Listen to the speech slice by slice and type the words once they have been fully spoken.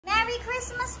Merry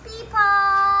Christmas,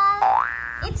 people!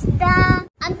 It's the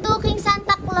Antuking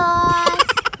Santa Claus!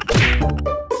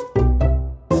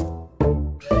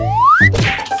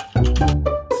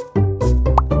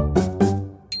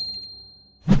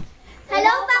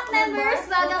 Hello, Pack members!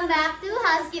 Welcome back to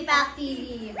Husky Pack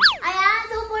TV. Ayan,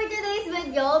 so for today's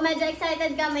video, medyo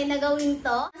excited kami na gawin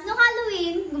to. As no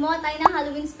Halloween, gumawa tayo ng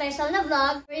Halloween special na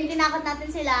vlog wherein tinakot natin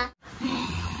sila.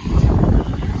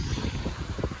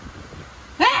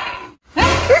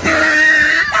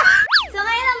 So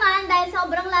ngayon naman, dahil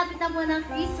sobrang lapit na po ng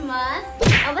Christmas,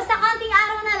 basta konting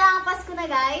araw na lang, Pasko na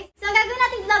guys. So ang gagawin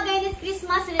natin vlog ngayon is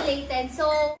Christmas related. So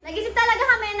nag-isip talaga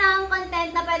kami ng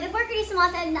content na pwede for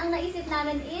Christmas, and ang naisip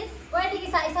namin is pwede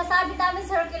isasabi namin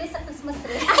sa Hercules sa Christmas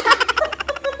tree.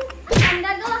 Ang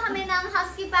gagawa kami ng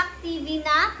Husky Pack TV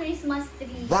na Christmas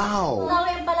tree. Wow!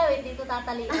 Palawin palawin, dito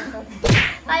tatalian.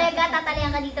 Kaya ga,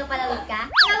 tatalian ka dito, palawin ka.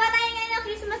 Gagawa tayo ngayon ng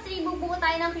Christmas tree, bubuo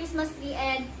tayo ng Christmas tree,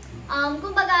 and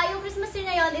kumbaga, yung Christmas tree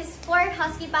na yun is for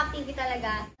Husky Pack TV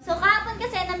talaga. So, kahapon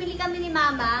kasi, namili kami ni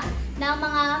Mama ng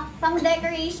mga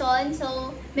pang-decoration.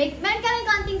 So, meron kami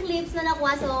konting clips na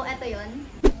nakuha. So, eto yun.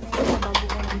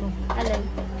 Alin?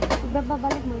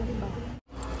 Babalik mo, diba?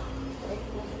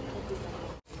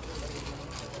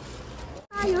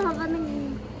 Ayaw, haba na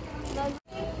yun.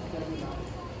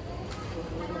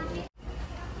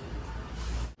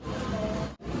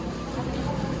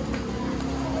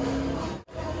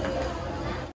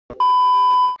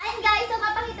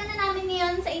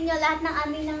 Lahat ng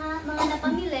aming mga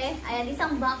napamili. Ayan,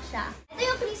 isang box siya. Ito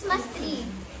yung Christmas tree.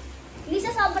 Hindi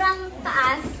siya sobrang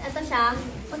taas. Ito siya.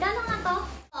 Magkano nga to?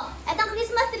 Oh, itong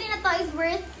Christmas tree na to is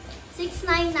worth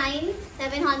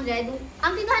 $699,700.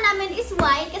 Ang kinuha namin is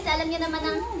white kasi alam niyo naman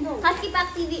ang Husky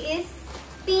Pack TV is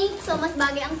pink. So, mas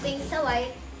bagay ang pink sa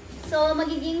white. So,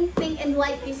 magiging pink and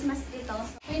white Christmas tree to.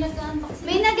 May nag-unbox.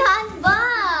 May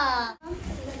nag-unbox!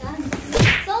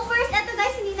 So, first, ito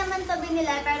guys, hindi naman to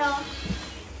binili, pero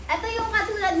ito yung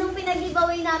katulad nung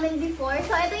pinag-giveaway namin before.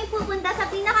 So, ito yung pupunta sa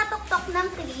pinakatuktok ng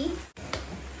tree.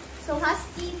 So,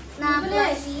 Husky na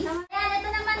plushie. Ayan, ito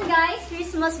naman guys,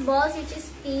 Christmas balls, which is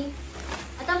pink.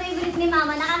 Ito favorite ni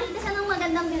Mama. Nakakita siya ng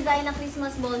magandang design na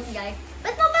Christmas balls, guys.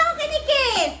 Ba't mo ba ako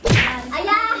kinikip?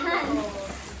 Ayan!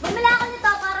 Bumili ako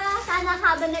nito para sana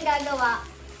habang nagagawa.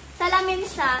 Salamin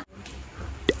siya.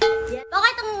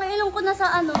 Bakit ang ilong ko na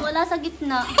sa wala sa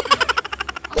gitna?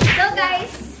 So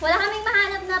guys, wala kaming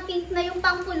mahanap na pink na yung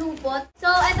pangpulupot. So,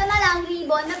 eto na lang,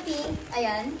 ribbon na pink.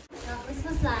 Ayan.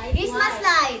 Christmas lights. Christmas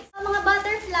lights. So, mga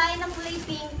butterfly na kulay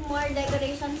pink, more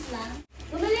decorations lang.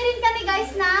 Bumili rin kami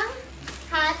guys ng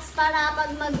hats para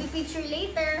pag mag-feature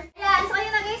later. Ayan, so ayun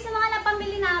na guys, yung mga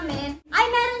napamili namin. Ay,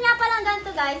 meron nga palang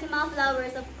ganito guys, yung mga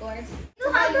flowers of course.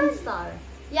 Yung star.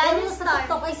 Yan, yung star.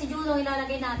 Sa ay si Juno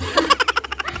ilalagay natin.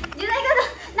 Junay ka na,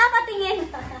 napatingin.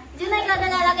 Junay ka na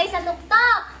lalagay sa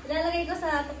tuktok. Ilalagay ko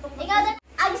sa tuktok. Ikaw na,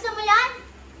 gusto mo yan?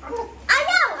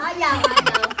 Ayaw! Ayaw.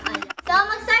 So,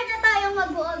 mag-start na tayong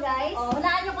magbuo, guys. Oh,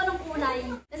 hulaan nyo ko ng kulay.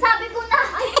 Nasabi ko na.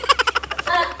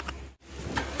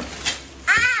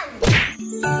 Ow!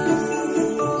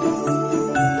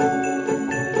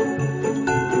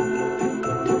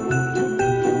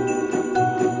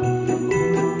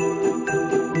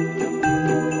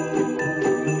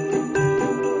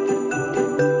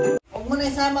 Huwag mo na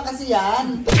isama kasi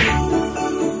yan.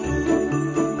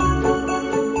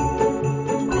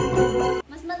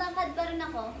 Mas matangkad pa rin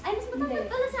ako. Ay, mas matangkad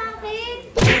pala sa akin.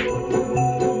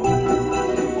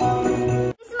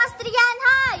 Christmas tree yan,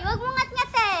 hay! Huwag mo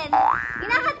ngat-ngatin.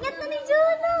 Ginangat-ngat na ni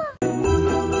Juno.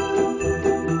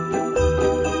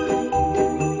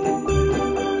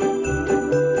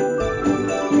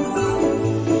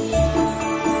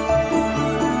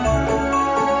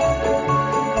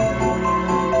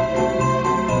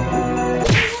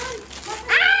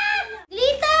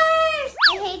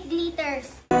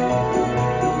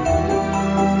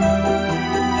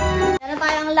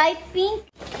 Light pink,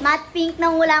 matte pink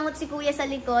nang ngulangot si Kuya sa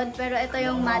likod, pero ito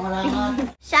yung matte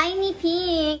pink. Shiny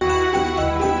pink.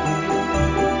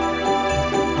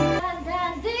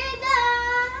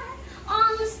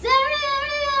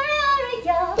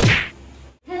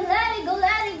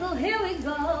 Let it go, here we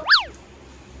go.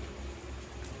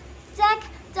 Deck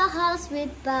the house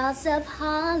with boughs of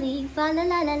holly, fa la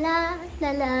la la la la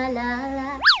la la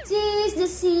la. 'Tis the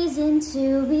season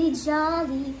to be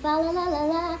jolly, fa la la la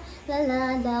la. La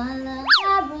la la la,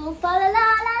 carol, fa la la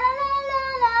la la la la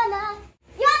la la.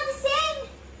 You want to sing?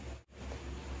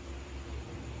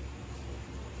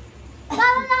 La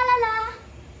la la la la.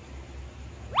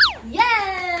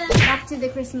 Yeah! Back to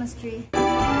the Christmas tree.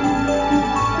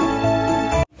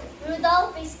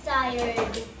 Rudolph is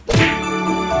tired.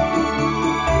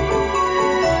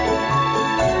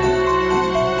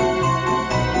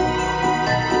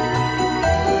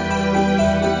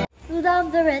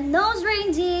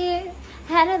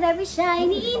 had a very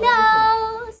shiny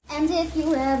nose. And if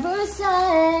you ever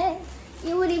saw it,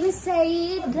 you would even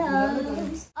say it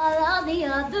does. All of the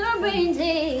other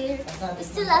reindeer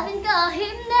still haven't got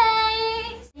him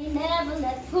names. They never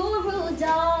let poor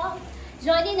Rudolph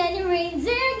join in any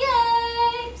reindeer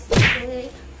games.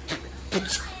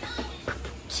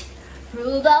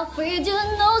 Rudolph, with your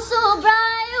nose so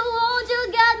bright, won't you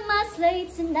get my sleigh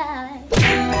tonight?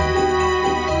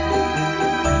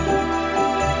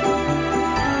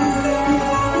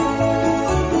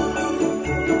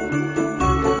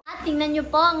 Tingnan nyo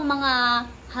po ang mga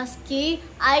husky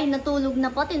ay natulog na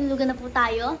po. Tinulugan na po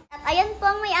tayo. At ayan po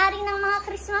ang may-ari ng mga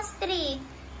Christmas tree.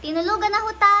 Tinulugan na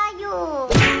po tayo.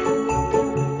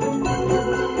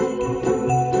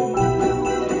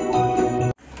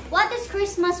 What is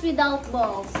Christmas without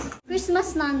balls?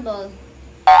 Christmas non-ball.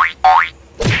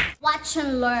 Watch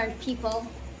and learn, people.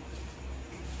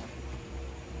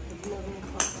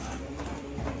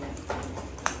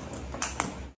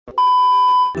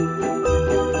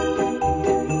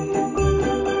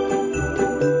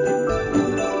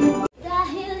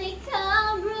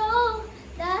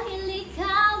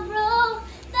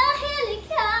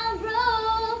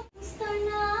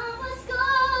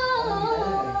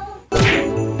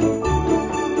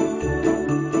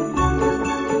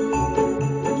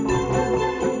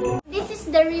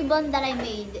 The ribbon that I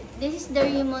made. This is the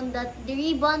ribbon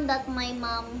that my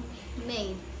mom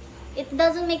made. It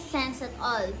doesn't make sense at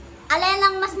all. Alin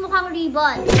lang mas mukhang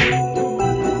ribbon?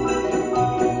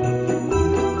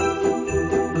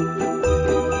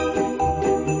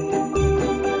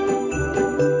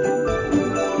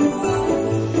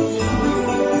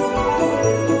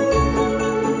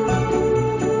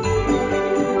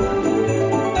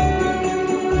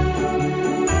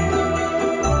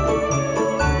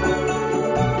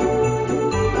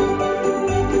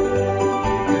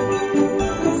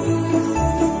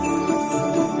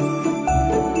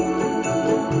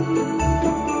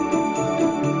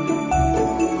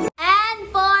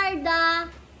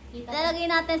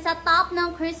 Natin sa top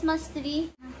ng Christmas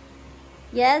tree.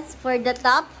 Yes, for the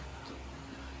top.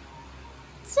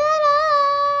 Ta-da!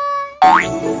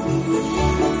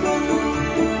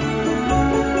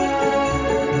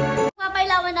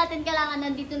 Papailawan natin, kailangan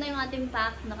nandito na yung ating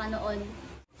pack nakanoon.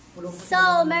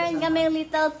 So, meron kami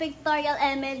little pictorial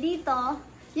eme dito.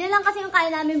 Yun lang kasi yung kaya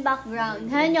namin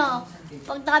background. Hayan nyo,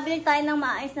 pag nakabili tayo ng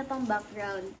maayos na pang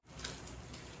background.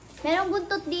 Merong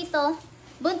buntot dito.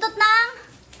 Buntot ng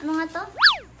ano nga to?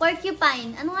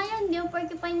 Porcupine. Ano nga yun? Hindi yung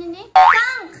porcupine yun eh.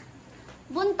 Skunk!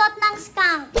 Buntot ng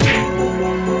skunk.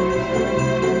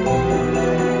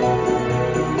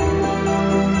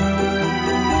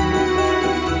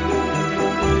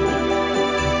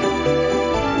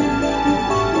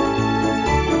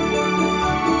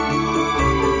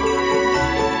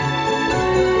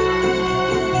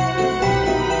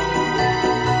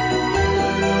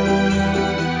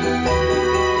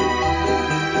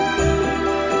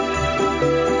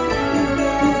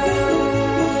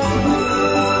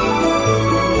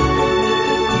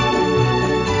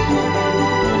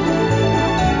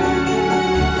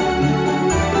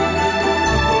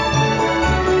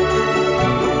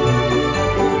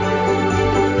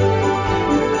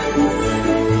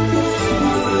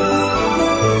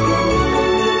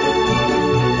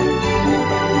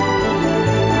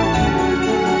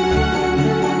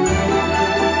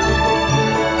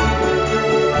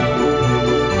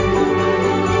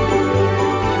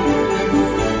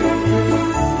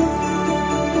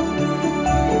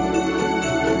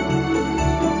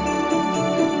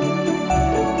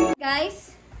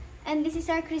 And this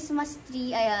is our Christmas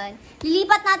tree. Ayan.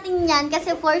 Lilipat natin yan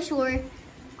kasi for sure,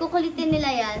 kukulitin nila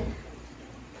yan.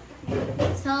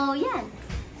 So, yan.